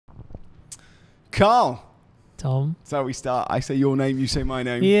Carl. Tom. That's how we start. I say your name, you say my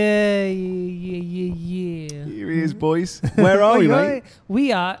name. Yeah. Here he is, boys. Where are we, mate?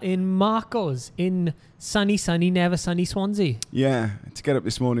 We are in Marco's in sunny, never sunny Swansea. Yeah, to get up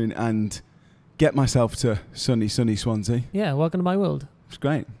this morning and get myself to sunny Swansea. Yeah, welcome to my world. It's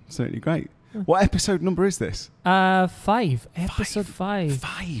great. Certainly great. What episode number is this? 5. Episode 5.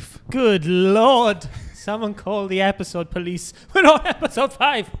 5. Good Lord. Someone call the episode police. We're on episode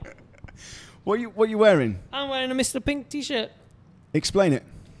 5. What are you wearing? I'm wearing a Mr. Pink t-shirt. Explain it.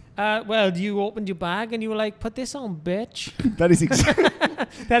 Well, you opened your bag and you were like, put this on, bitch. That is exactly...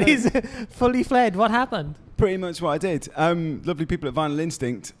 That is fully fled. What happened? Pretty much what I did. Lovely people at Vinyl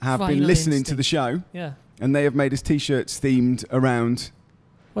Instinct have been listening to the show. Yeah. And they have made us t-shirts themed around...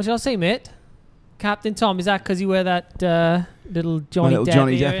 What shall I say, mate? Captain Tom, is that because you wear that little Johnny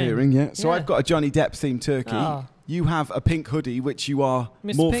Depp earring? Yeah. So yeah. I've got a Johnny Depp themed turkey. Oh. You have a pink hoodie, which you are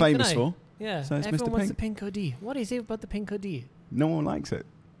Mr. more Pink, famous for. Yeah. So it's Everyone Mr. wants Pink. the pink hoodie. What is it about the pink hoodie? No one likes it.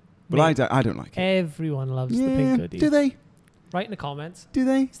 Well, I don't like it. Everyone loves the pink hoodie. Do they? Write in the comments. Do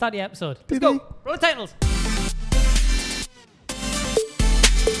they? Start the episode. Do Let's they? go. Roll the titles.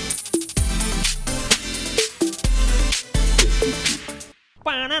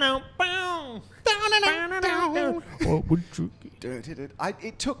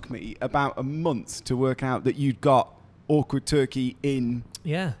 It took me about a month to work out that you'd got Awkward Turkey in.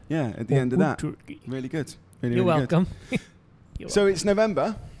 Yeah. Yeah, at the end of that. Turkey. Really good. Really, You're really welcome. Good. So it's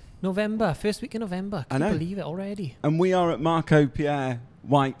November. November. First week in November. I Can know. you believe it already? And we are at Marco Pierre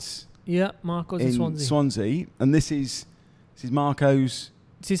White's Yeah, Marco's in Swansea. And this is Marco's...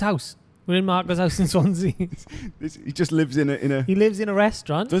 It's his house. We're in Marco's house in Swansea. He just lives in a... He lives in a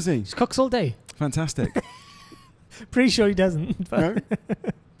restaurant. Does he? Just cooks all day. Fantastic. Pretty sure he doesn't. But No?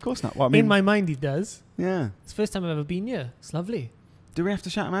 Of course not. Well, I mean, in my mind, he does. yeah. It's the first time I've ever been here. It's lovely. Do we have to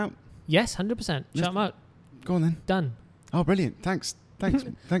shout him out? Yes, 100%. Shout him out. Go on then. Done. Oh, brilliant. Thanks,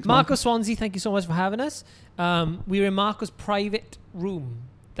 Marco Swansea, thank you so much for having us. We're in Marco's private room.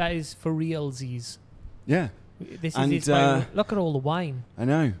 That is for realsies. Yeah, This And, is his private room. Look at all the wine. I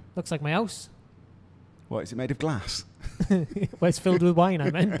know. Looks like my house. What, is it made of glass? Well, it's filled with wine,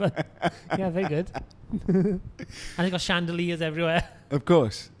 I meant, but yeah, very good. And it's got chandeliers everywhere. Of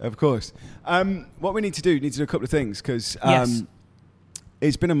course. What we need to do a couple of things because Yes.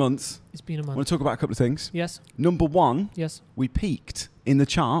 it's been a month. It's been a I want month. to talk about a couple of things. Yes. Number one, Yes. we peaked in the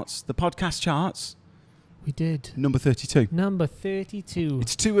charts, the podcast charts, We did. number 32. Number 32.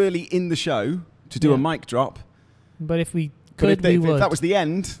 It's too early in the show to do a mic drop. But if we But could, we would. if that was the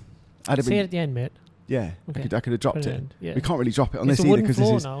end, I'd have Say it been... at the end, mate. Yeah, Okay. I could have dropped it. Brilliant. Yeah. We can't really drop it on It's this a either wooden because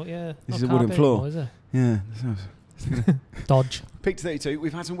floor this is... now, yeah. this Not is a wooden carpet floor. anymore, is it? Yeah. Dodge. Peaked 32.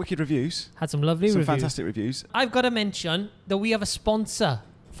 We've had some wicked reviews. Had some lovely Some reviews. fantastic reviews. I've got to mention that we have a sponsor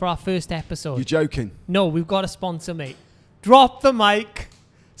for our first episode. You're joking. No, we've got a sponsor, mate. Drop the mic.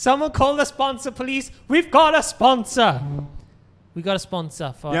 Someone call the sponsor, please. We've got a sponsor. We got a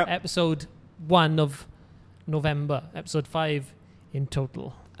sponsor for episode 1 of November. Episode 5 in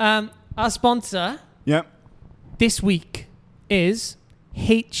total. Our sponsor Yep. this week is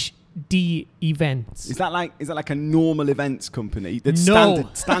HD Events. Is that like a normal events company? That's No.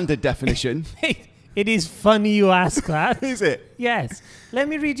 standard definition. It is funny you ask that. Is it? Yes. Let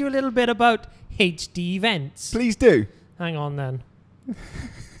me read you a little bit about HD Events. Please do. Hang on then.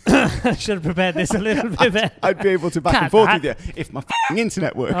 I should have prepared this a little bit better. I'd be able to back and forth with you if my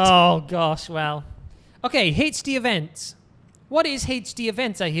internet worked. Oh, gosh, well. Okay, HD Events. What is HD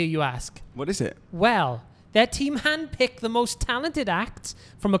Events, I hear you ask? What is it? Well, their team handpick the most talented acts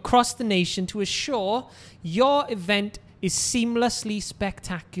from across the nation to assure your event is seamlessly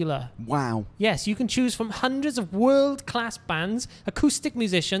spectacular. Wow. Yes, you can choose from hundreds of world-class bands, acoustic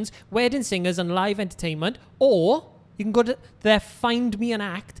musicians, wedding singers, and live entertainment, or you can go to their Find Me an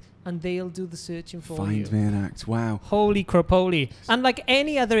Act, and they'll do the searching for you. Find me an act. Wow. Holy crapoly. Unlike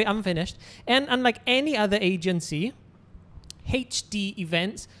any other... I'm finished. And unlike any other agency, HD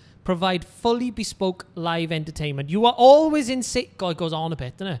Events provide fully bespoke live entertainment. You are always in safe... God, it goes on a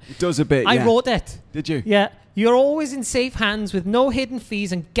bit, doesn't it? It does a bit, I wrote it. Did you? Yeah. You're always in safe hands with no hidden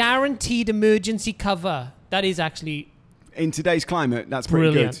fees and guaranteed emergency cover. That is actually... In today's climate, that's pretty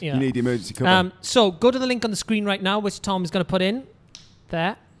Brilliant, good. yeah. You need emergency cover. So go to the link on the screen right now, which Tom is going to put in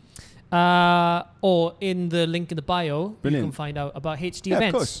there. Or in the link in the bio, Brilliant. you can find out about HD Yeah, of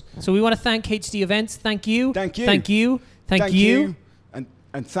Events. course. So we want to thank HD Events. Thank you. Thank you. Thank you. Thank you.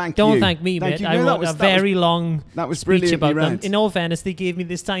 And thank you. Don't thank me, Thank mate. you. I No, wrote a very long that was speech brilliantly about them. read. In all fairness, they gave me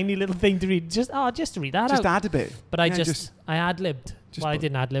this tiny little thing to read. Just to read that Just out. add a bit. But I ad-libbed. Well, I bulk-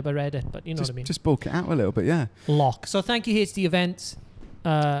 didn't ad-lib. I read it, but you know what I mean. Just bulk it out a little bit, yeah. Lock. So thank you, HD Events.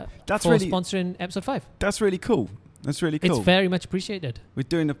 for sponsoring episode 5. That's really cool. That's really cool. It's very much appreciated. We're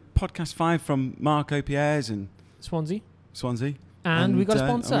doing a podcast 5 from Marco Pierre's and Swansea. And we got a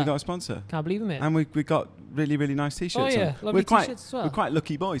sponsor. And we got a sponsor. Can't believe it. And we got really, really nice T-shirts. Oh, yeah. on. Lovely T-shirts as well. We're quite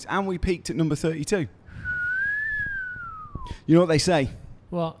lucky boys. And we peaked at number 32. You know what they say?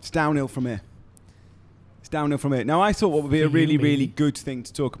 What? It's downhill from here. It's downhill from here. Now, I thought what would be a really, really good thing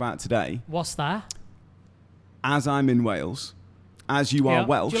to talk about today. What's that? As I'm in Wales, as you are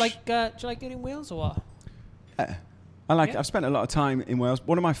Welsh. Do you like it in Wales or what? I've spent a lot of time in Wales.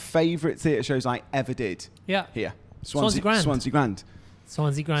 One of my favourite theatre shows I ever did. Yeah. Here. Swansea Grand.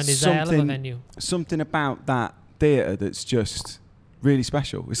 Swansea Grand is a hell of a venue. Something about that theatre that's just really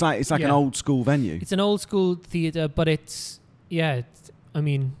special. It's like an old school venue. It's an old school theatre, but I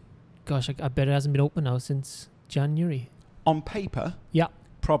mean, gosh, I bet it hasn't been open now since January. On paper, yeah,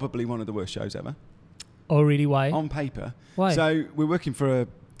 probably one of the worst shows ever. Oh, really? Why? On paper. Why? So we're working for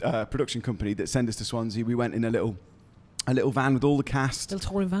a production company that sent us to Swansea. We went in a little van with all the cast.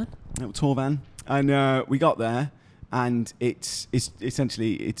 Little tour van. And we got there. And it's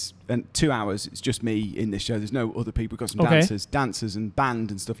essentially 2 hours. It's just me in this show. There's no other people. We've got some dancers and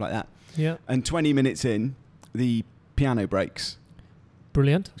band and stuff like that. Yeah. And 20 minutes in, the piano breaks.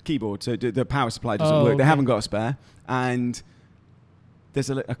 Brilliant. Keyboard. So the power supply doesn't work. Okay. They haven't got a spare. And there's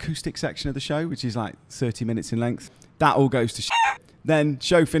an acoustic section of the show, which is like 30 minutes in length. That all goes to shit. Then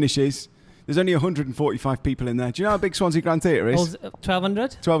show finishes. There's only 145 people in there. Do you know how big Swansea Grand Theatre is?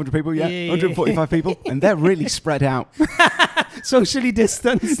 1,200? 1,200 people, yeah. 145 people. And they're really spread out. Socially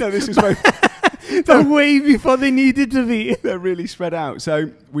distanced. No, this is way... way before they needed to be. They're really spread out.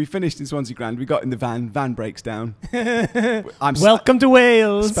 So we finished in Swansea Grand. We got in the van breaks down. Welcome to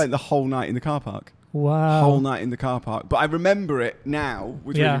Wales. Spent the whole night in the car park. Wow. Whole night in the car park. But I remember it now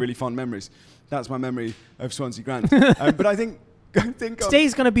with really, really fond memories. That's my memory of Swansea Grand. But I think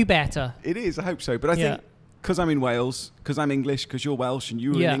today's going to be better. It is, I hope so. But I think because I'm in Wales, because I'm English, because you're Welsh and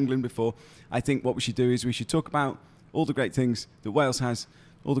you were in England before, I think what we should do is we should talk about all the great things that Wales has,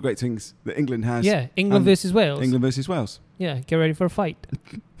 all the great things that England has. Yeah, England versus Wales. England versus Wales. Yeah, get ready for a fight.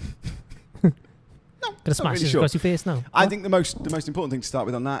 Gonna smash this across your face now. I think the most important thing to start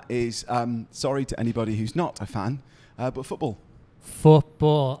with on that is sorry to anybody who's not a fan, but football.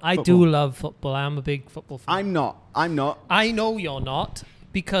 Football. I do love football. I'm a big football fan. I'm not. I know you're not,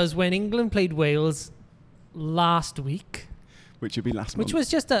 because when England played Wales last week, which would be last month. Which was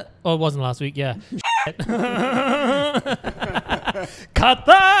just it wasn't last week, yeah. Cut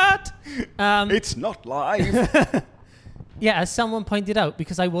that! It's not live. Yeah, as someone pointed out,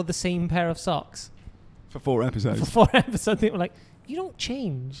 because I wore the same pair of socks. For 4 episodes. They were like, you don't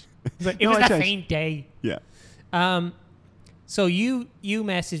change. It was the same day. Yeah. So you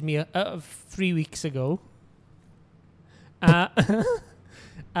messaged me 3 weeks ago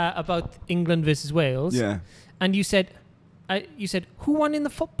about England versus Wales. Yeah. And you said, who won in the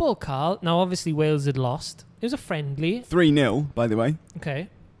football, Carl? Now, obviously, Wales had lost. It was a friendly. 3-0, by the way. Okay.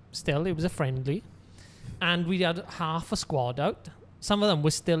 Still, it was a friendly. And we had half a squad out. Some of them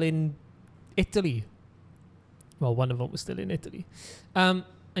were still in Italy. Well, one of them was still in Italy. And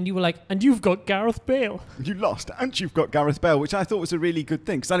you were like, and you've got Gareth Bale. You lost, and you've got Gareth Bale, which I thought was a really good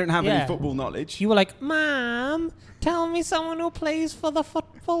thing, because I don't have any football knowledge. You were like, Mom, tell me someone who plays for the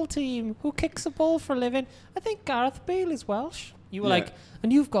football team, who kicks a ball for a living. I think Gareth Bale is Welsh. You were like,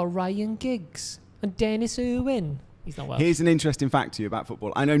 and you've got Ryan Giggs and Dennis Irwin. He's not Welsh. Here's an interesting fact to you about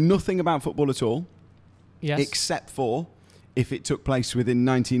football. I know nothing about football at all, except for if it took place within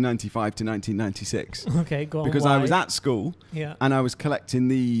 1995 to 1996. Okay, go on. Because I was at school and I was collecting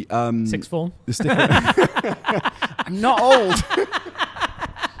the... Sixth form? The sticker. I'm not old.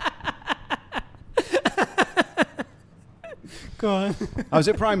 Go on. I was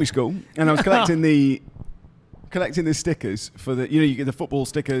at primary school and I was collecting the stickers for the... You get the football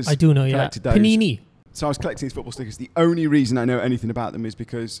stickers. I do know, those. Panini. So I was collecting these football stickers. The only reason I know anything about them is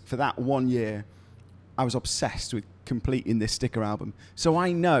because for that 1 year... I was obsessed with completing this sticker album. So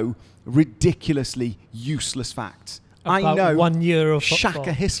I know ridiculously useless facts. About I know 1 year of football.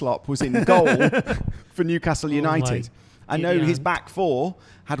 Shaka Hislop was in goal for Newcastle United. I know his back four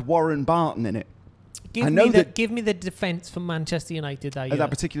had Warren Barton in it. Give me the defence for Manchester United that year. At that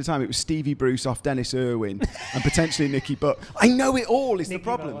particular time, it was Stevie Bruce off Dennis Irwin and potentially Nicky Butt. I know it all is the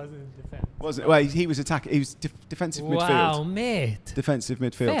problem. Wasn't it? Well, he was attacking. He was defensive midfield. Wow, mate. Defensive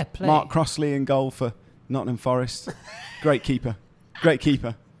midfield. Fair play. Mark Crossley in goal for Nottingham Forest. Great keeper. Great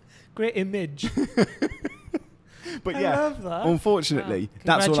keeper. Great image. But I love that. Unfortunately,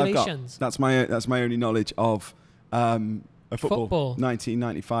 that's all I've got. That's my only knowledge of football.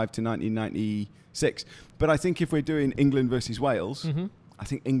 1995 to 1996. But I think if we're doing England versus Wales, I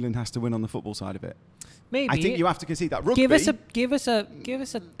think England has to win on the football side of it. Maybe. I think you have to concede that. Rugby, give us a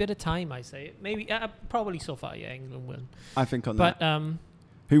bit of time. I say maybe probably so far. Yeah, England win. I think on that. But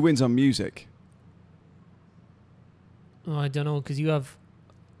who wins on music? Oh, I don't know, because you have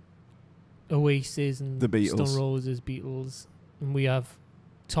Oasis and the Beatles. Stone Roses, Beatles, and we have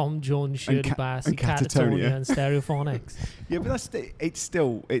Tom Jones, Shirley Bassey, Catatonia, and Stereophonics. Yeah, but it's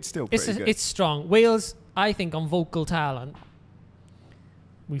still pretty good. It's strong. Wales, I think, on vocal talent,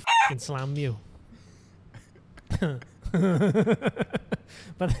 we fucking slam you.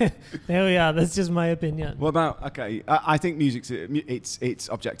 But there we are. That's just my opinion. What about I think music's it's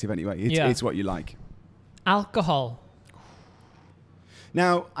objective anyway. It's what you like. Alcohol.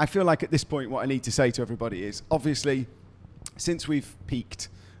 Now, I feel like at this point, what I need to say to everybody is, obviously, since we've peaked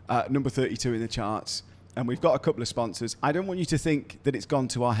number 32 in the charts, and we've got a couple of sponsors, I don't want you to think that it's gone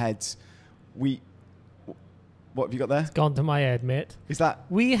to our heads. What have you got there? It's gone to my head, mate. Is that?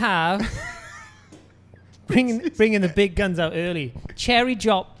 We have bringing the big guns out early. Cherry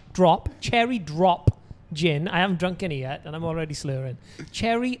drop gin. I haven't drunk any yet, and I'm already slurring.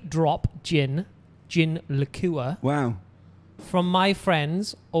 Cherry drop gin liqueur. Wow. From my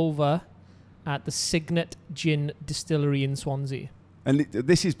friends over at the Signet Gin Distillery in Swansea. And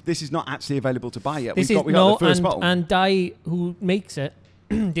this is not actually available to buy yet. We got the first bottle. And Di, who makes it,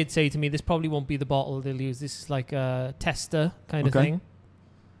 did say to me, this probably won't be the bottle they'll use. This is like a tester kind of thing.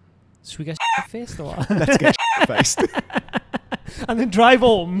 Should we get faced or what? Let's get faced. And then drive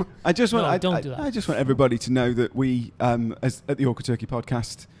home. Don't do that. I just want everybody to know that we, as at the Orca Turkey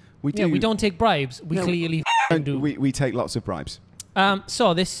podcast, we don't take bribes. We clearly do. We take lots of bribes.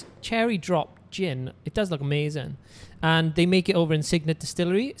 So this cherry drop gin, it does look amazing. And they make it over in Signet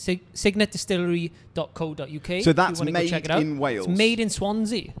Distillery, signetdistillery.co.uk. So that's made check it out. In Wales. It's made in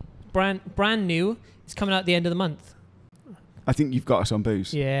Swansea. Brand new. It's coming out at the end of the month. I think you've got us on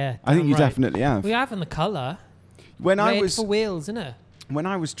booze. Yeah. I think you definitely have. We have in the colour. Red for Wales, isn't it? When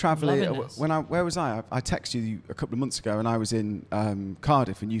I was travelling, where was I? I texted you a couple of months ago, and I was in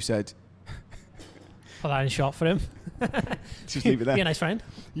Cardiff, and you said, "Put that in shot for him." Just leave it there. Be a nice friend.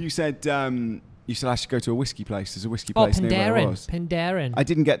 You said I should go to a whiskey place. There's a whiskey place near where I was. Penderyn. I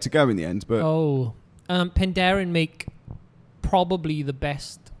didn't get to go in the end, but Penderyn make probably the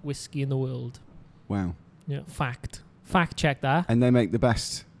best whiskey in the world. Wow. Yeah, fact check that. And they make the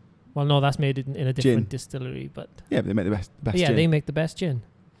best. Well, no, that's made in a different distillery, but yeah, but they make the best yeah, gin. They make the best gin.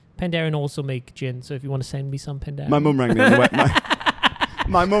 Penderyn also make gin, so if you want to send me some Penderyn. My mum rang me on the way.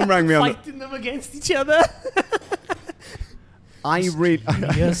 My mum rang me on fighting them against each other.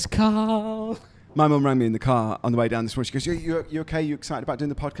 Yes, Carl. My mum rang me in the car on the way down this morning. She goes, you okay? You excited about doing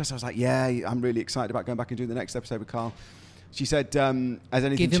the podcast? I was like, yeah, I'm really excited about going back and doing the next episode with Carl. She said, has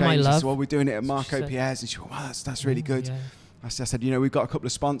anything changed? I said, well, we're doing it at Marco Pierre's. And she went, wow, that's really good. Yeah. I said, we've got a couple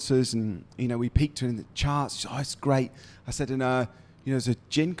of sponsors and, we peaked in the charts. She said, oh, it's great. I said, and, there's a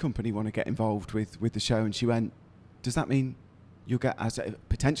gin company want to get involved with the show. And she went, does that mean you'll get, it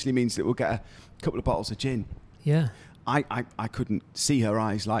potentially means that we'll get a couple of bottles of gin? Yeah. I couldn't see her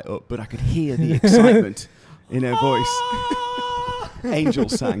eyes light up, but I could hear the excitement in her voice. Angel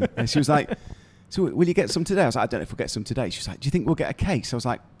sang. And she was like, so will you get some today? I was like, I don't know if we'll get some today. She was like, do you think we'll get a case? I was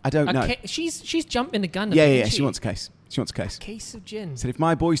like, I don't know. She's jumping the gun. Yeah, she wants a case. She wants a case. A case of gin. Said, if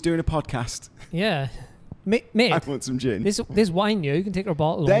my boy's doing a podcast... Yeah. Mate, I want some gin. There's wine here. You can take her a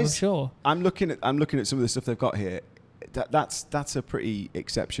bottle, I'm sure. I'm looking at some of the stuff they've got here. That's a pretty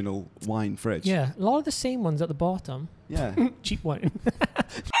exceptional wine fridge. Yeah, a lot of the same ones at the bottom. Yeah. Cheap wine.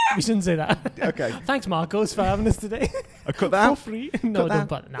 We shouldn't say that. Okay. Thanks, Marcos, for having us today. I cut that out? For free. No, don't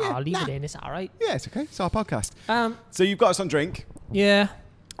put it. No, I'll leave it in. It's all right. Yeah, it's okay. It's our podcast. So you've got us on drink. Yeah.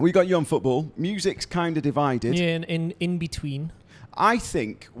 We got you on football. Music's kind of divided. Yeah, in between. I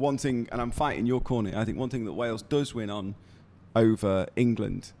think one thing, and I'm fighting your corner, I think one thing that Wales does win on over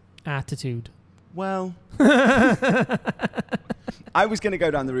England... Attitude. Well... I was going to go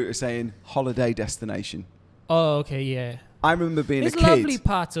down the route of saying holiday destination. Oh, okay, yeah. I remember being a kid... lovely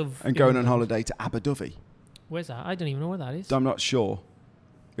parts of... And going on holiday to Abu Dhabi. Where's that? I don't even know where that is. I'm not sure.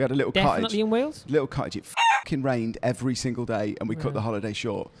 We had a little cottage. Definitely in Wales? Little cottage. It fucking rained every single day and we cut the holiday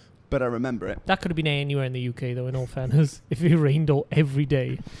short. But I remember it. That could have been anywhere in the UK, though, in all fairness, if it rained every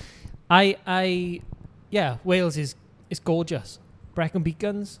day. Wales is gorgeous. Brecon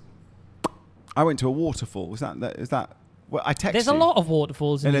Beacons. I went to a waterfall. Is that? Well, I texted. There's a lot of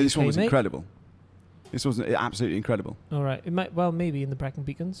waterfalls in the UK, this one was mate. Incredible. This was absolutely incredible. All right. It might. Well, maybe in the Brecon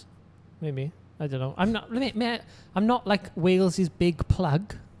Beacons. Maybe. I don't know. I'm not like Wales's big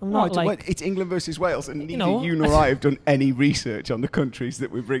plug. It's England versus Wales, and neither you nor I have done any research on the countries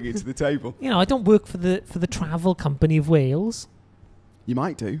that we're bringing to the table. I don't work for the travel company of Wales. You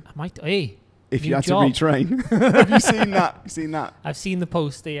might do. I might. Hey. If new you had job. to retrain. Have you seen that? I've seen the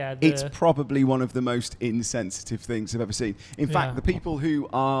poster, yeah. It's probably one of the most insensitive things I've ever seen. In fact, the people who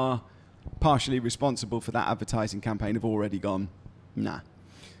are partially responsible for that advertising campaign have already gone, nah.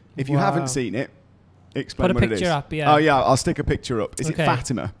 If you haven't seen it, explain what it is. Put a picture up, yeah. Oh, yeah, I'll stick a picture up. Is it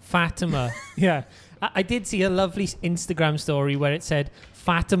Fatima? Fatima, yeah. I did see a lovely Instagram story where it said,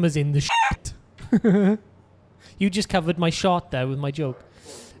 Fatima's in the shit. You just covered my shot there with my joke.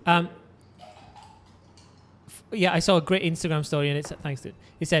 Yeah, I saw a great Instagram story and it said, thanks to it.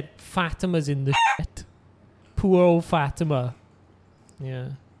 It said, Fatima's in the shit. Poor old Fatima. Yeah.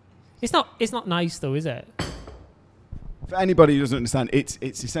 It's not nice though, is it? For anybody who doesn't understand, it's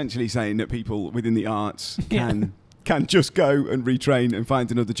essentially saying that people within the arts can just go and retrain and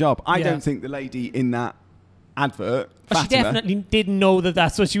find another job. I don't think the lady in that advert, Fatima, she definitely didn't know that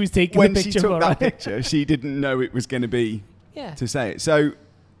that's what she was taking when the picture she took for, that right? picture, she didn't know it was going to be to say it. So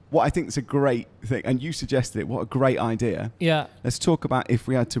what I think is a great thing, and you suggested it, what a great idea. Yeah. Let's talk about if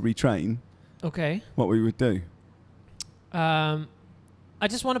we had to retrain, what we would do. I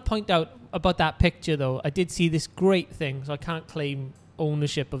just want to point out about that picture, though. I did see this great thing, so I can't claim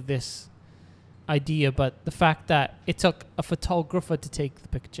ownership of this idea, but the fact that it took a photographer to take the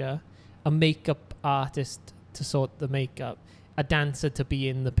picture, a makeup artist to sort the makeup, a dancer to be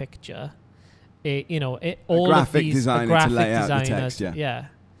in the picture, all graphic of these, designer a graphic to lay out the designer, text, yeah.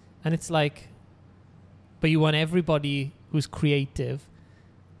 And it's like, but you want everybody who's creative,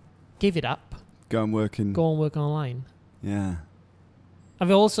 give it up. Go and work online. Yeah.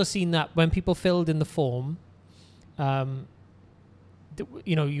 I've also seen that when people filled in the form, you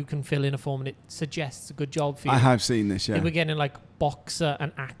can fill in a form and it suggests a good job for you. I have seen this, yeah. They were getting like boxer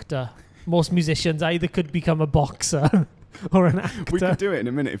and actor. Most musicians either could become a boxer or an actor. We could do it in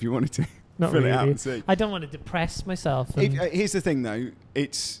a minute if you wanted to. Not fill really. it out and see. I don't want to depress myself. Here's the thing, though.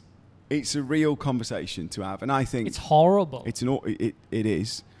 It's a real conversation to have, and I think it's horrible. It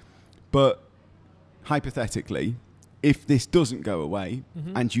is, but hypothetically, if this doesn't go away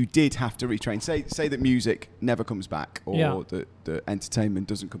and you did have to retrain, say that music never comes back or the entertainment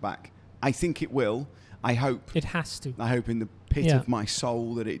doesn't come back, I think it will. I hope it has to. I hope in the pit of my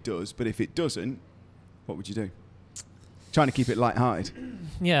soul that it does. But if it doesn't, what would you do? Trying to keep it lighthearted.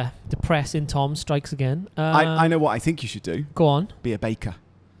 Yeah, depressing Tom strikes again. I know what I think you should do. Go on. Be a baker.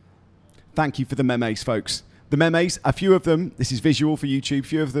 Thank you for the memes, folks. The memes, a few of them, this is visual for YouTube, a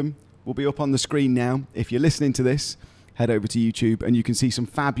few of them will be up on the screen now. If you're listening to this, head over to YouTube and you can see some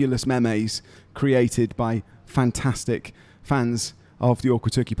fabulous memes created by fantastic fans of the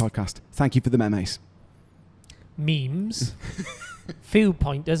Awkward Turkey podcast. Thank you for the memes. Memes. Few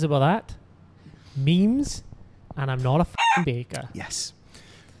pointers about that. Memes. And I'm not a f***ing baker. Yes.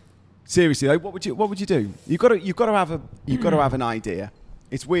 Seriously though, what would you do? You've got to have an idea.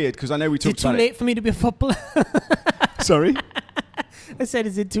 It's weird because I know we talked about it. Is it too late for me to be a footballer? Sorry? I said,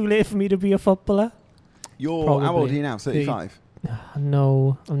 is it too late for me to be a footballer? How old are you now? 35?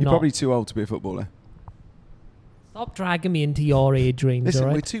 No, I'm not. You're probably too old to be a footballer. Stop dragging me into your age range. Listen,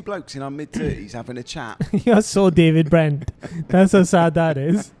 right? we're two blokes in our mid-30s having a chat. You're so David Brent. That's how sad that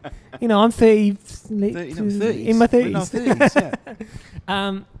is. I'm 30. In my 30s. We're in our 30s,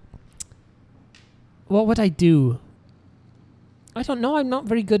 yeah. What would I do? I don't know. I'm not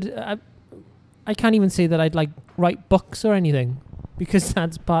very good. I can't even say that I'd write books or anything because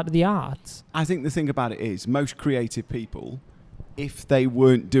that's part of the arts. I think the thing about it is most creative people, if they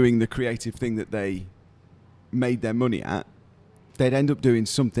weren't doing the creative thing that they made their money at, they'd end up doing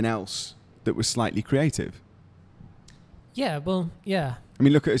something else that was slightly creative. Yeah, well, yeah. I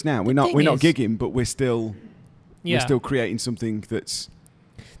mean, look at us now. We're not gigging, but we're still creating something that's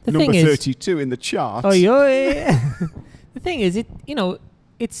number 32 in the charts. Oh, yeah. The thing is,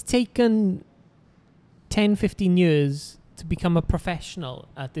 it's taken 10, 15 years to become a professional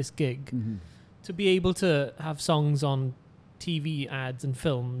at this gig, to be able to have songs on TV ads and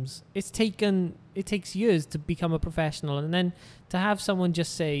films. It takes years to become a professional, and then to have someone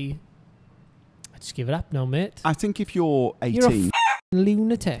just say, "I just give it up now, mate." I think if you're 18, you're a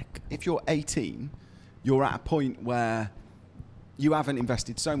lunatic. If you're 18, you're at a point where you haven't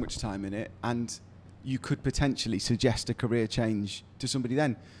invested so much time in it, and you could potentially suggest a career change to somebody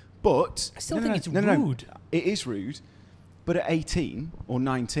then. But I still think it's rude. It is rude. But at 18 or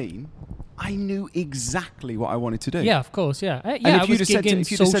 19, I knew exactly what I wanted to do. Yeah, of course, yeah. And I was gigging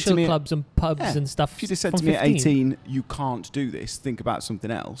social clubs and pubs and stuff. If you'd have said to me at 18, you can't do this, think about something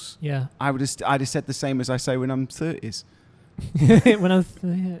else. Yeah. I'd have said the same as I say when I'm 30s. when I'm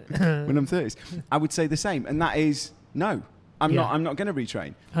 30s. I would say the same. And that is, no, I'm not going to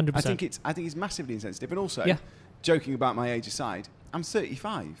retrain. 100%. I think it's massively insensitive. And also, joking about my age aside, I'm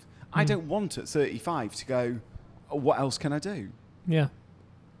 35. I don't want at 35 to go, oh, what else can I do? Yeah.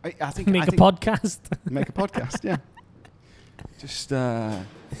 I think Make a podcast. Make a podcast, yeah. Just, yeah,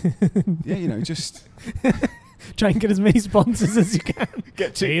 you know, just... Try and get as many sponsors as you can.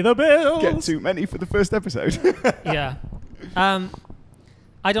 Pay the bills. Get too many for the first episode. Yeah.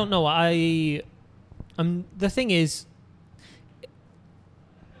 I don't know. The thing is,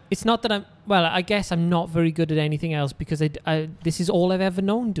 it's not that I guess I'm not very good at anything else because this is all I've ever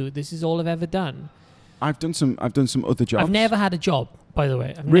known, dude. This is all I've ever done. I've done some other jobs. I've never had a job, by the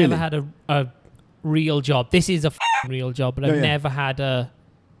way. I've really? never had a real job. This is a real job, but I've never had a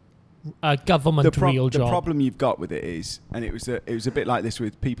government real job. The problem you've got with it is, and it was a bit like this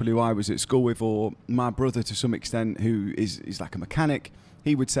with people who I was at school with, or my brother to some extent, who is like a mechanic.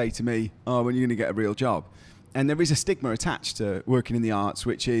 He would say to me, "Oh, when are you going to get a real job?" And there is a stigma attached to working in the arts,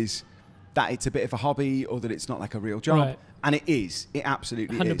 which is that it's a bit of a hobby or that it's not like a real job. Right. And it is. It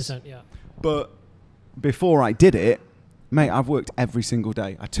absolutely 100%, is. 100%, yeah. But before I did it, mate, I've worked every single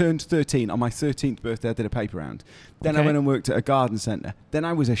day. I turned 13. On my 13th birthday, I did a paper round. Then I went and worked at a garden centre. Then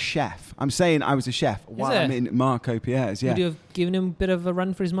I was a chef. I'm saying I was a chef while I'm in Marco Pierre's, yeah. Would you have given him a bit of a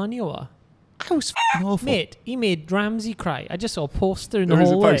run for his money or what? I was awful. Mate, he made Ramsay cry. I just saw a poster in the hallway.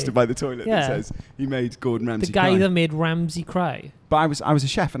 There is a poster by the toilet that says he made Gordon Ramsay cry. The guy that made Ramsay cry. But I was a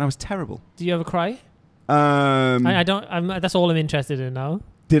chef and I was terrible. Did you ever cry? That's all I'm interested in now.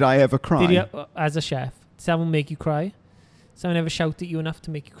 Did I ever cry? Did you, as a chef, did someone make you cry? Someone ever shout at you enough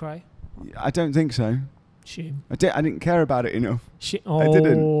to make you cry? I don't think so. Shame. I didn't care about it enough. Oh. I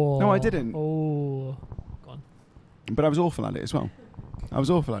didn't. No, I didn't. Oh. Go on. But I was awful at it as well. I was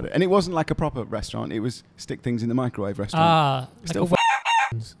awful at it. And it wasn't like a proper restaurant. It was stick things in the microwave restaurant. Still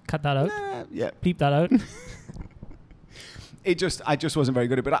cut that out. Yeah. Bleep that out. I just wasn't very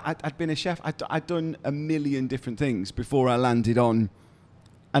good at it. But I'd been a chef. I'd done a million different things before I landed on.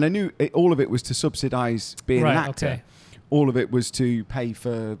 And I knew all of it was to subsidise being an actor. Okay. All of it was to pay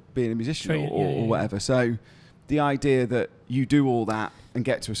for being a musician or whatever. So the idea that you do all that and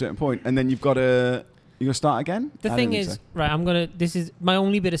get to a certain point and then you've got to... You gonna start again? The thing is, this is my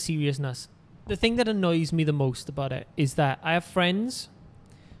only bit of seriousness. The thing that annoys me the most about it is that I have friends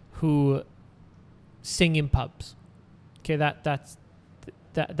who sing in pubs. Okay, that's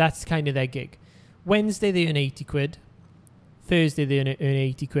kind of their gig. Wednesday they earn 80 quid. Thursday they earn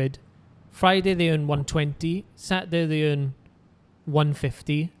 80 quid. Friday they earn 120. Saturday they earn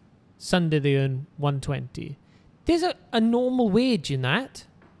 150. Sunday they earn 120. There's a normal wage in that.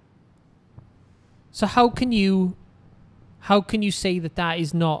 So how can you say that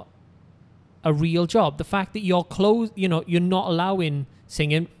is not a real job? The fact that you're not allowing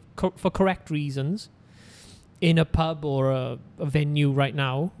singing for correct reasons in a pub or a venue right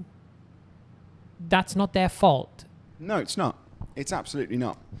now, that's not their fault. No, it's not. It's absolutely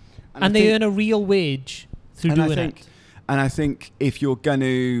not. And they earn a real wage through doing it. And I think if you're going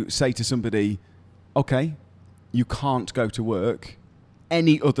to say to somebody, okay, you can't go to work,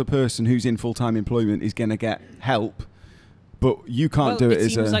 any other person who's in full-time employment is going to get help, but you can't do it as a... It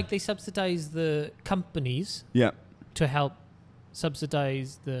seems like they subsidise the companies to help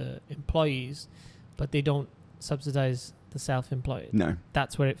subsidise the employees, but they don't subsidise the self-employed. No.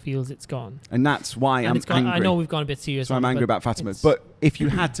 That's where it feels it's gone. And that's why I'm angry. I know we've gone a bit serious. So I'm angry about Fatima. But if you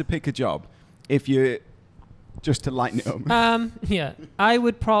had to pick a job, just to lighten it up... yeah, I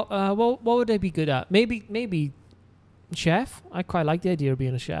would what would I be good at? Maybe chef. I quite like the idea of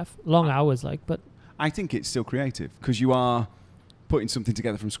being a chef. Long hours, but I think it's still creative because you are putting something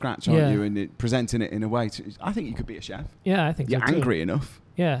together from scratch, aren't you? And presenting it in a way. I think you could be a chef. Yeah, I think you're angry enough.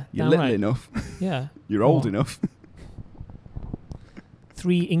 Yeah, you're little enough. Yeah, you're old enough.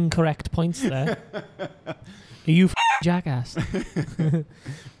 3 incorrect points there. Are you jackass?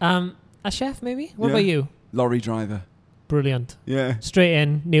 A chef, maybe. What about you? Lorry driver. Brilliant. Yeah. Straight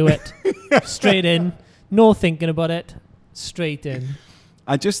in. Knew it. Straight in. No thinking about it. Straight in.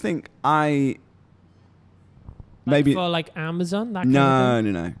 I just think maybe for Amazon. That kind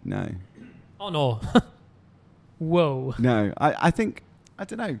of thing? No. Oh no. Whoa. No, I think I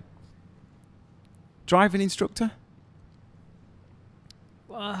don't know. Driving instructor.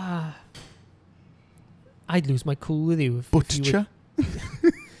 I'd lose my cool with you. Butcher.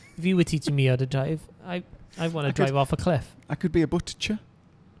 If you were teaching me how to drive, I want to drive off a cliff. I could be a butcher.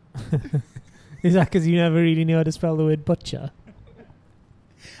 Is that because you never really knew how to spell the word butcher?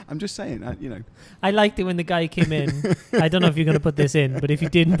 I'm just saying, I liked it when the guy came in. I don't know if you're going to put this in, but if you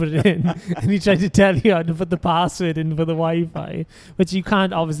didn't put it in, and he tried to tell you how to put the password in for the Wi-Fi, which you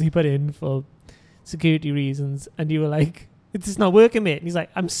can't obviously put in for security reasons, and you were like, it's just not working, mate. And he's like,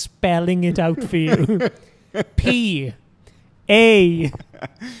 I'm spelling it out for you. P-A-T-R-O-N. A.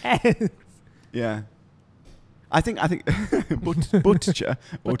 S. Yeah. I think butcher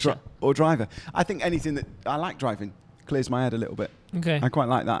or driver. I think anything that I like driving clears my head a little bit. Okay. I quite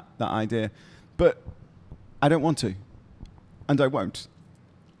like that idea, but I don't want to, and I won't.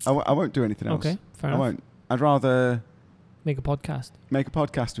 I won't do anything else. Okay, fair enough. I won't. I'd rather make a podcast. Make a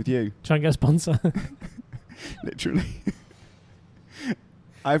podcast with you. Try and get a sponsor. Literally.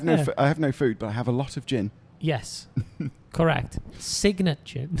 I have no food, but I have a lot of gin. Yes. Correct. Signet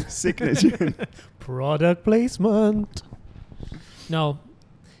gin. Signet gin. Product placement. No.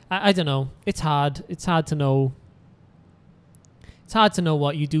 I don't know. It's hard. It's hard to know. It's hard to know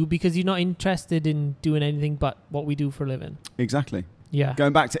what you do because you're not interested in doing anything but what we do for a living. Exactly. Yeah.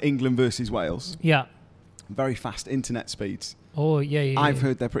 Going back to England versus Wales. Yeah. Very fast internet speeds. Oh, yeah. I've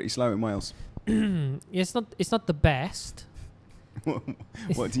heard they're pretty slow in Wales. It's not the best.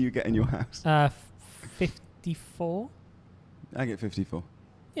 What do you get in your house? 54. I get 54.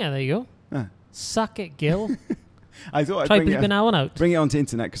 Yeah, there you go. Ah. Suck it, Gil. I thought Try I'd bleeping that one out. Bring it onto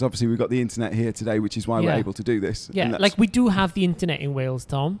internet because obviously we've got the internet here today, which is why we're able to do this. Yeah, like we do have the internet in Wales,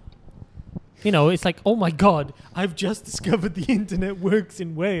 Tom. You know, it's like, oh my God, I've just discovered the internet works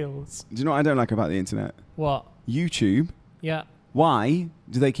in Wales. Do you know what I don't like about the internet? What? YouTube. Yeah. Why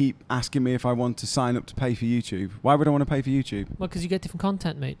do they keep asking me if I want to sign up to pay for YouTube? Why would I want to pay for YouTube? Well, because you get different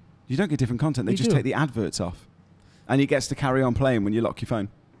content, mate. You don't get different content. They just take the adverts off. And it gets to carry on playing when you lock your phone.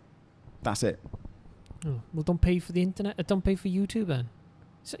 That's it. Oh, well, don't pay for the internet. Don't pay for YouTube then.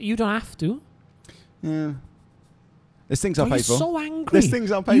 So you don't have to. Yeah. There's things I'll pay for. You're so angry. There's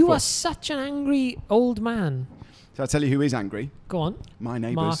things I'll pay for. You are such an angry old man. So I'll tell you who is angry. Go on. My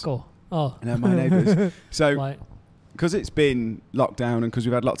neighbours. Marco. Oh. No, my neighbours. So, right. Because it's been locked down and because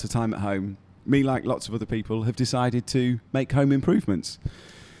we've had lots of time at home, me, like lots of other people, have decided to make home improvements.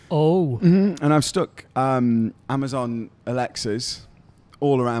 Oh. Mm-hmm. And I've stuck Amazon Alexas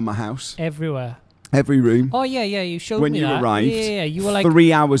all around my house. Everywhere. Every room. Oh, yeah, you showed when me you that. arrived. Yeah, you were like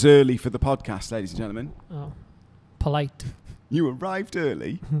 3 hours early for the podcast, ladies and gentlemen. Oh, polite. You arrived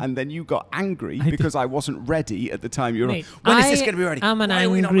early and then you got angry because I wasn't ready at the time you were. Mate, When is this going to be ready? I'm an Why are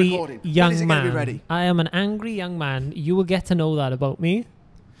we not angry recording? young When is it man. going to be ready? I am an angry young man. You will get to know that about me.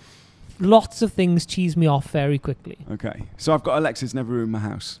 Lots of things cheese me off very quickly. Okay. So I've got Alexas in every room in my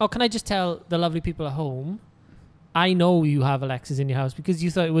house. Oh, can I just tell the lovely people at home, I know you have Alexas in your house because you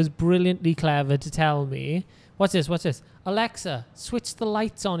thought it was brilliantly clever to tell me, what's this? Alexa, switch the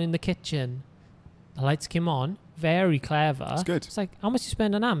lights on in the kitchen. The lights came on. Very clever. It's good. It's like, how much you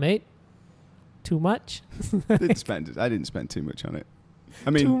spend on that, mate? Too much? I didn't spend too much on it.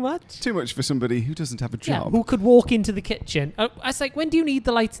 I mean, too much? Too much for somebody who doesn't have a job. Yeah, who could walk into the kitchen. I was like, when do you need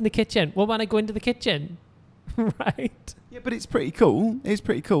the lights in the kitchen? Well, when I go into the kitchen. Right? Yeah, but it's pretty cool. It's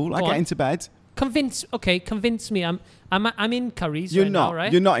pretty cool. I get into bed. Convince me. I'm in Curry's You're right not. now,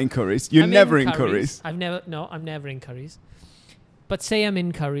 right? You're not in Curry's. You're never in Curry's. I'm never in Curry's. But say I'm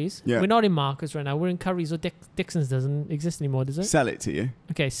in Curry's. Yeah. We're not in Marcus right now. We're in Curry's or Dixon's doesn't exist anymore, does it? Sell it to you.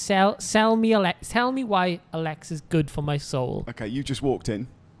 Okay, tell me why Alexa's good for my soul. Okay, you just walked in.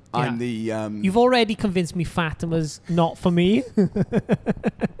 Yeah. I'm the You've already convinced me Fatima's not for me.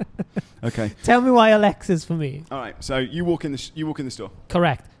 Okay. Tell me why Alexa's for me. All right. So you walk in the store.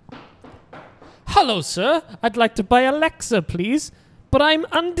 Correct. Hello, sir. I'd like to buy Alexa, please, but I'm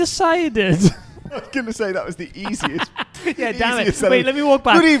undecided. I was going to say that was the easiest. Yeah, damn it. Selling. Wait, let me walk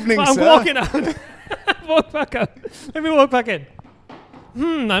back. Good evening, I'm sir. walking out. Walk back out. Let me walk back in.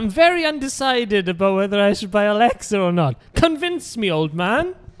 I'm very undecided about whether I should buy Alexa or not. Convince me, old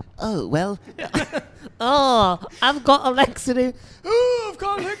man. Oh, well. I've got Alexa. I've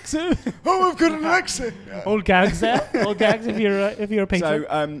got Alexa. I've got an Alexa. Yeah. Old gags there. Old gags if you're a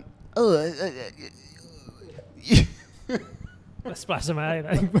patron. So, Splash of my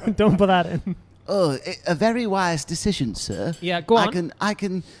eye. Don't put that in. A very wise decision, sir. Yeah, go on. I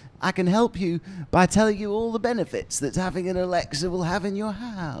can help you by telling you all the benefits that having an Alexa will have in your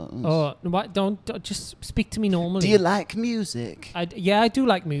house. Oh, what? Don't just speak to me normally. Do you like music? I do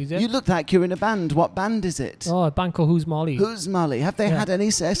like music. You look like you're in a band. What band is it? Oh, a band called Who's Molly. Who's Molly? Have they had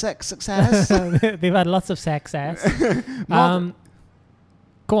any success? They've had lots of success.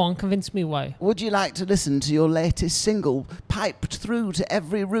 Go on, convince me why. Would you like to listen to your latest single piped through to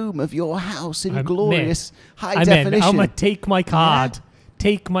every room of your house in glorious high definition? I'm going to take my card. Yeah.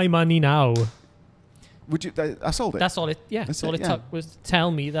 Take my money now. Would you? I sold it. That's all it. Yeah, that's all it yeah. took was to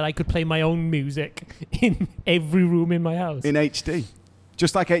tell me that I could play my own music in every room in my house in HD,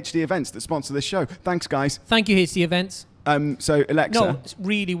 just like HD Events that sponsor this show. Thanks, guys. Thank you, HD Events. So Alexa. No,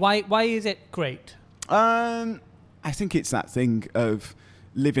 really. Why is it great? I think it's that thing of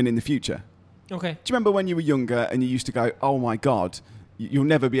living in the future. Okay. Do you remember when you were younger and you used to go, oh my God, you'll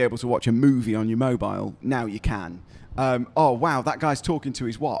never be able to watch a movie on your mobile. Now you can. Oh, wow, that guy's talking to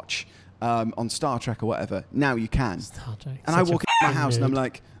his watch on Star Trek or whatever. Now you can. Star Trek. And I walk into my house and I'm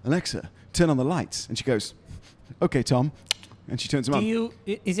like, Alexa, turn on the lights. And she goes, okay, Tom. And she turns them on.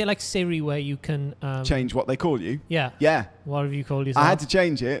 Is it like Siri where you can... change what they call you? Yeah. Yeah. What have you called yourself? I had to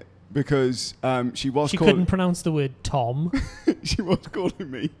change it because she couldn't pronounce the word Tom. She was calling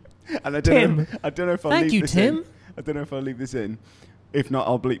me. And I Tim. don't know if I'll Thank leave you, this Tim. in. I don't know if I'll leave this in. If not,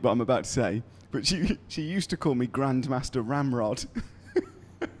 I'll bleep what I'm about to say. But she used to call me Grandmaster Ramrod.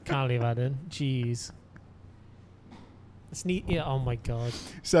 Can't leave that in. Jeez. It's neat. Yeah. Oh my God.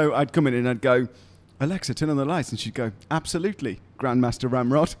 So I'd come in and I'd go, Alexa, turn on the lights. And she'd go, absolutely, Grandmaster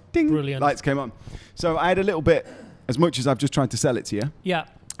Ramrod. Ding. Brilliant. Lights came on. So I had a little bit, as much as I've just tried to sell it to you, Yeah.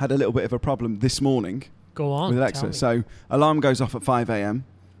 had a little bit of a problem this morning. Go on. With Alexa. So alarm goes off at 5 a.m.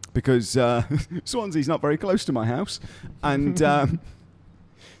 because Swansea's not very close to my house. And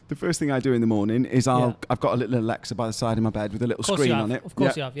the first thing I do in the morning is I've got a little Alexa by the side of my bed with a little screen on it. Of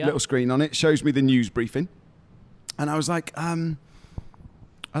course you have, yeah. Little screen on it. Shows me the news briefing. And I was like,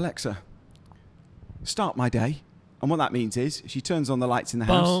 Alexa, start my day. And what that means is she turns on the lights in the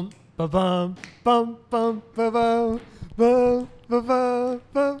house. Bum, ba-bum, bum, bum, ba-bum, bum, ba-bum,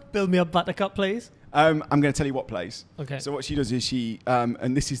 bum. Build me a buttercup, please. I'm going to tell you what plays. Okay. So what she does is she,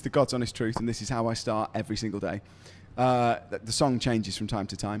 and this is the God's honest truth, and this is how I start every single day. The song changes from time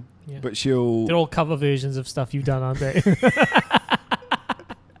to time, but she'll... They're all cover versions of stuff you've done, aren't they?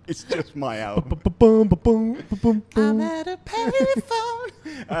 It's just my album. I'm at a payphone.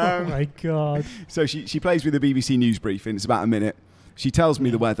 Oh my God. So she plays with the BBC News briefing. It's about a minute. She tells me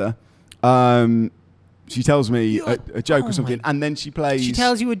the weather. She tells me a joke or something, and then she plays... She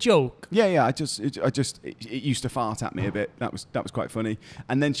tells you a joke? Yeah. It used to fart at me a bit. That was quite funny.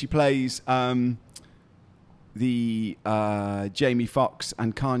 And then she plays the Jamie Foxx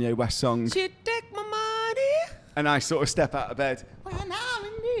and Kanye West song. She take my money. And I sort of step out of bed. When I'm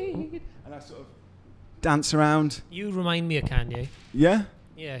in need. And I sort of dance around. You remind me of Kanye. Yeah?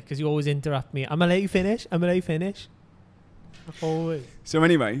 Yeah, because you always interrupt me. I'm going to let you finish. Always. So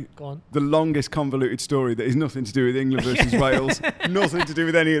anyway, go on. The longest convoluted story that is nothing to do with England versus Wales, nothing to do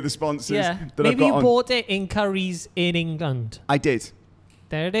with any of the sponsors. Yeah. That Maybe I've got you on. bought it in Currys in England. I did.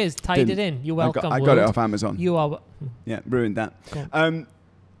 There it is. Tied it in. You're welcome. I got it off Amazon. You are. Yeah, ruined that.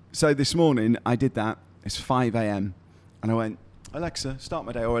 So this morning I did that. It's 5 a.m. and I went, Alexa, start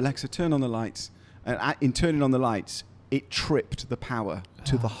my day, or Alexa, turn on the lights. And in turning on the lights, it tripped the power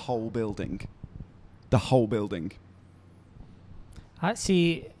to the whole building. The whole building. I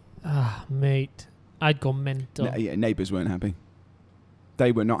see. Mate, I'd go mental. Neighbours weren't happy.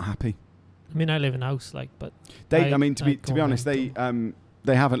 They were not happy. I mean, I live in a house, but to be honest,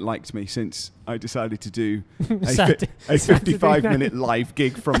 they haven't liked me since I decided to do a 55-minute live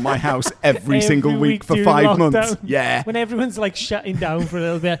gig from my house every single week for 5 months. Yeah. When everyone's like shutting down for a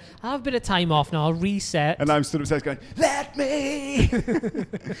little bit, I'll have a bit of time off now. I'll reset. And I'm stood upstairs going, let me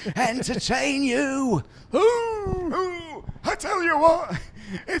entertain you. Ooh, I tell you what,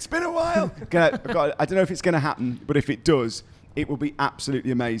 it's been a while. I don't know if it's going to happen, but if it does, it will be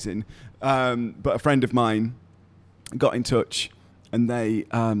absolutely amazing. But a friend of mine got in touch, and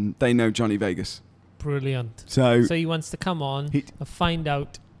they know Johnny Vegas. Brilliant. So he wants to come on and find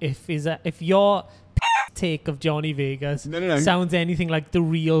out if your take of Johnny Vegas sounds anything like the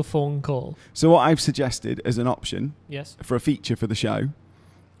real phone call. So what I've suggested as an option for a feature for the show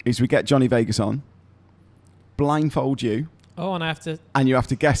is we get Johnny Vegas on, blindfold you. Oh, and I have to... And you have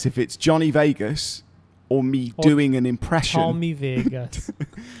to guess if it's Johnny Vegas or me doing an impression. Tommy Vegas.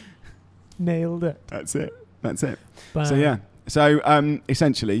 Nailed it. That's it. Bang. So yeah. So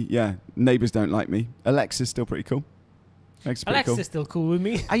essentially, neighbours don't like me. Alexa's still pretty cool. Alexa's still cool with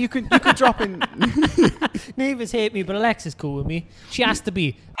me. You could drop in. Neighbours hate me, but Alexa's cool with me. She has to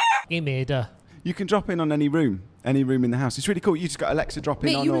be. He made her. You can drop in on any room in the house. It's really cool. You just got Alexa drop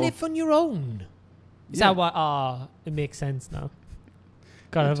in on. You live on your own. Is that why? It makes sense now.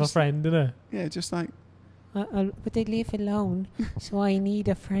 Gotta have a friend, innit? Yeah, just like. But they live alone, so I need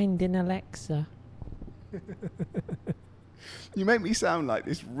a friend in Alexa. You make me sound like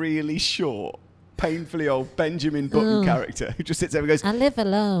this really short, painfully old Benjamin Button character who just sits there and goes, I live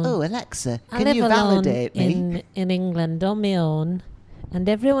alone. Oh, Alexa, can you validate me? In England on my own, and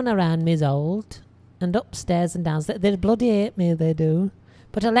everyone around me is old, and upstairs and downstairs. They bloody hate me, they do.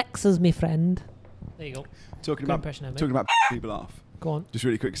 But Alexa's my friend. There you go. Talking about people off. Go on. Just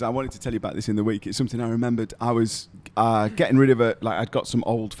really quick, because I wanted to tell you about this in the week. It's something I remembered. I was getting rid of I'd got some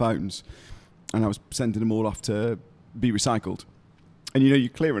old phones, and I was sending them all off to be recycled. And you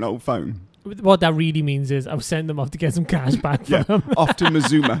clear an old phone, What that really means is I've sent them off to get some cash back from them. Off to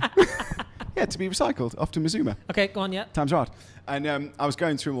Mazuma. Yeah, to be recycled. Off to Mazuma. Okay, go on, yeah. Time's hard. And I was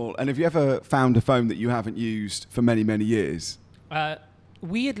going through them all. And have you ever found a phone that you haven't used for many, many years?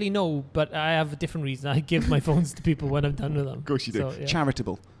 Weirdly, no, but I have a different reason. I give my phones to people when I'm done with them. Of course you do. So, yeah.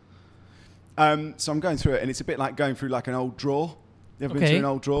 Charitable. So I'm going through it, and it's a bit like going through like an old drawer. You ever been through an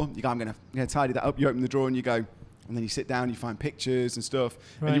old drawer? You go, I'm going to tidy that up. You open the drawer and you go, and then you sit down, you find pictures and stuff,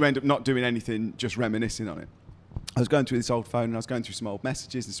 and you end up not doing anything, just reminiscing on it. I was going through this old phone, and I was going through some old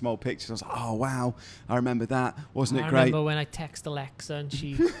messages and some old pictures. I was like, oh, wow, I remember that. Wasn't it great? I remember when I texted Alexa and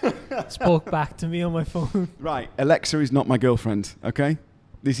she spoke back to me on my phone. Right, Alexa is not my girlfriend, okay?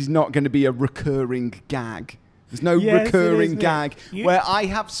 This is not going to be a recurring gag. There's no recurring gag where I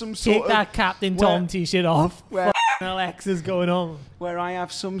have some sort of... Take that Captain Tom t-shirt off. Where Alexa's going on. Where I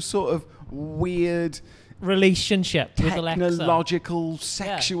have some sort of weird... relationship with Alexa. Technological,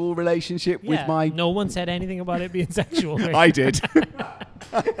 sexual relationship with my... No one said anything about it being sexual. Right? I did.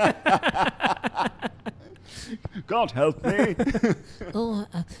 God help me. Oh,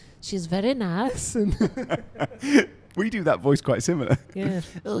 she's very nice. We do that voice quite similar. Yeah.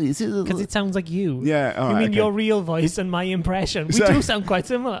 Because it sounds like you. Yeah. All right, you mean your real voice and my impression? We do sound quite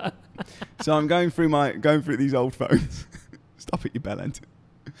similar. So I'm going through these old phones. Stop it, you bellend.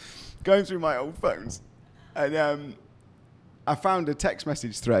 Going through my old phones, and I found a text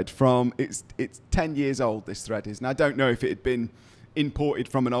message thread from it's 10 years old. This thread is, and I don't know if it had been imported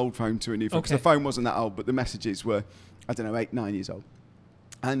from an old phone to a new phone. Because the phone wasn't that old, but the messages were, I don't know, 8, 9 years old.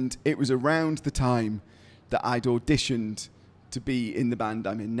 And it was around the time that I'd auditioned to be in the band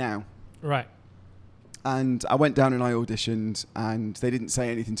I'm in now. Right. And I went down and I auditioned, and they didn't say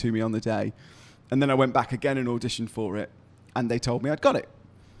anything to me on the day. And then I went back again and auditioned for it, and they told me I'd got it.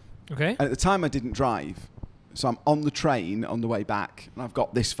 Okay. And at the time I didn't drive. So I'm on the train on the way back, and I've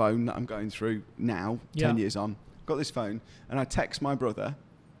got this phone that I'm going through now, 10 years on. I've got this phone, and I text my brother,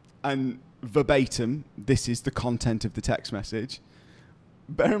 and verbatim, this is the content of the text message.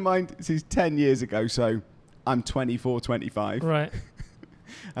 Bear in mind, this is 10 years ago, so I'm 24, 25. Right.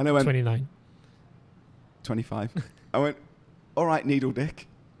 And I went... 29. 25. I went, all right, needle dick.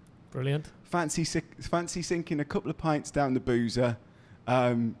 Brilliant. Fancy sinking a couple of pints down the boozer.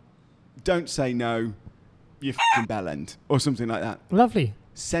 Don't say no, you f***ing bellend. Or something like that. Lovely.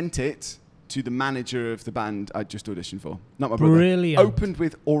 Sent it to the manager of the band I'd just auditioned for. Not my brother. Brilliant. Opened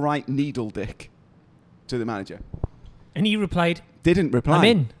with, all right, needle dick, to the manager. And he replied... Didn't reply. I'm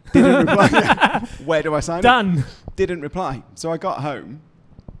in. Didn't reply. Where do I sign Done. up? Didn't reply. So I got home.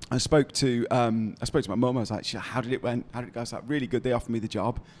 I spoke to my mum. I was like, how did it went? How did it go? I was like, really good. They offered me the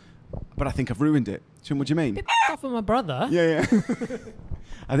job, but I think I've ruined it. She went, what do you mean? Bit off with my brother. Yeah.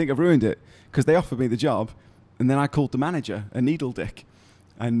 I think I've ruined it because they offered me the job, and then I called the manager a needle dick,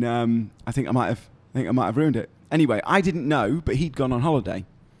 and I think I might have ruined it. Anyway, I didn't know, but he'd gone on holiday.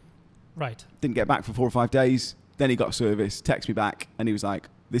 Right. Didn't get back for 4 or 5 days. Then he got service, texted me back, and he was like,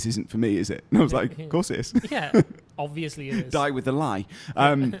 this isn't for me, is it? And I was like, of course it is. Yeah, obviously it is. Die with a lie.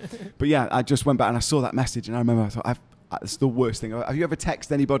 But yeah, I just went back and I saw that message, and I remember I thought, it's the worst thing. Have you ever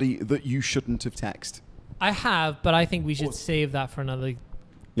texted anybody that you shouldn't have texted? I have, but I think we should save that for another...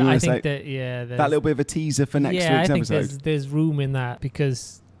 I think that, yeah... That little bit of a teaser for next week's episode. Yeah, I think there's room in that,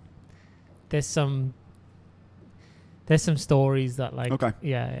 because there's some stories that, like... Okay.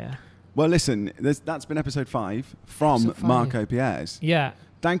 Yeah. Well, listen, that's been episode 5 from Marco Pierre's. Yeah.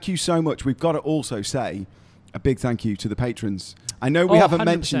 Thank you so much. We've got to also say a big thank you to the patrons. I know we haven't 100%.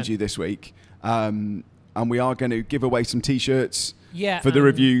 mentioned you this week, and we are going to give away some T-shirts for the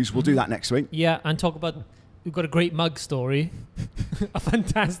reviews. We'll do that next week. Yeah, and talk about... We've got a great mug story. A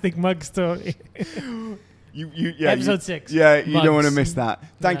fantastic mug story. Episode 6. Yeah, you mugs. don't want to miss that.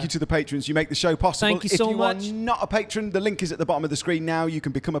 Thank you to the patrons. You make the show possible. Thank you so much. If you are not a patron, the link is at the bottom of the screen now. You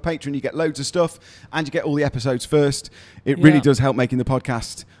can become a patron. You get loads of stuff, and you get all the episodes first. It really does help making the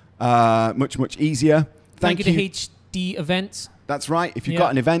podcast much, much easier. Thank you to HD Events. That's right. If you've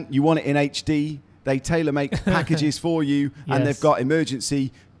got an event, you want it in HD, they tailor-make packages for you, and they've got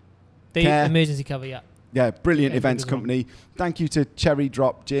emergency care. Emergency cover, yeah. Yeah, brilliant events company. Thank you to Cherry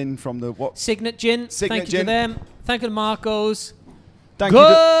Drop Gin from the what? Signet Gin. Thank you to them. Thank you to Marco's. Thank you.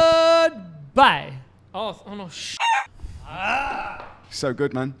 Goodbye. Oh no. So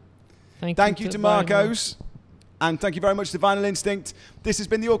good, man. Thank you to Marco's. And thank you very much to Vinyl Instinct. This has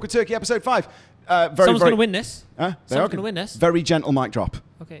been the Awkward Turkey episode 5. Someone's going to win this. Someone's going to win this. Very gentle mic drop.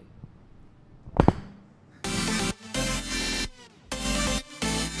 Okay.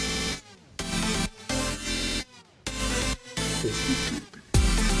 Thank you.